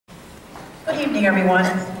Good evening, everyone.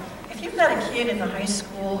 If you've got a kid in the high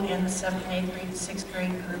school and the 7th, 8th grade, 6th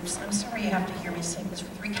grade groups, I'm sorry you have to hear me sing this for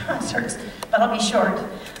 3 concerts, but I'll be short.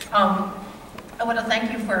 I want to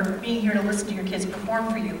thank you for being here to listen to your kids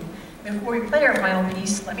perform for you. Before we play our final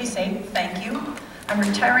piece, let me say thank you. I'm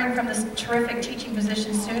retiring from this terrific teaching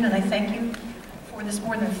position soon, and I thank you for this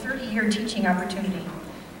more than 30-year teaching opportunity.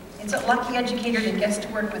 It's a lucky educator that gets to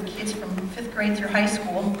work with kids from 5th grade through high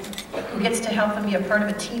school, who gets to help them be a part of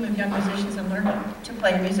a team of young musicians and learn to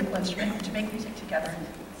play a musical instrument and to make music together.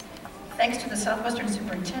 Thanks to the Southwestern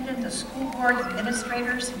Superintendent, the school board,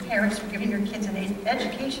 administrators, and parents for giving your kids an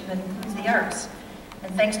education that includes the arts.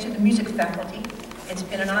 And thanks to the music faculty, it's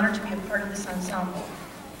been an honor to be a part of this ensemble.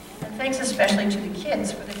 And thanks especially to the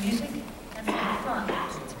kids for the music and for the fun.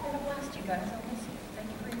 It's been a blast, you guys. I'll miss you. Thank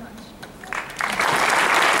you very much.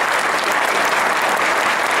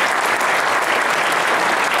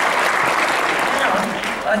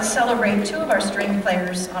 Let's celebrate 2 of our string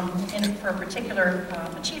players for a particular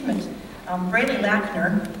achievement. Brady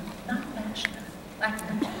Lackner, not Lachner,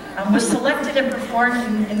 Lackner, was selected and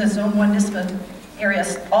performed in the Zone 1 NISMA area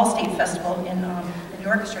All-State Festival in the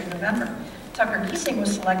orchestra in November. Tucker Giesing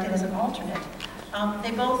was selected as an alternate.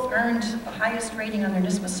 They both earned the highest rating on their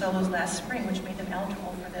NISMA solos last spring, which made them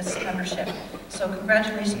eligible for this membership. So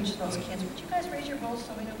congratulations to those kids. Would you guys raise your voice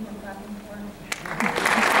so we know who we're clapping for?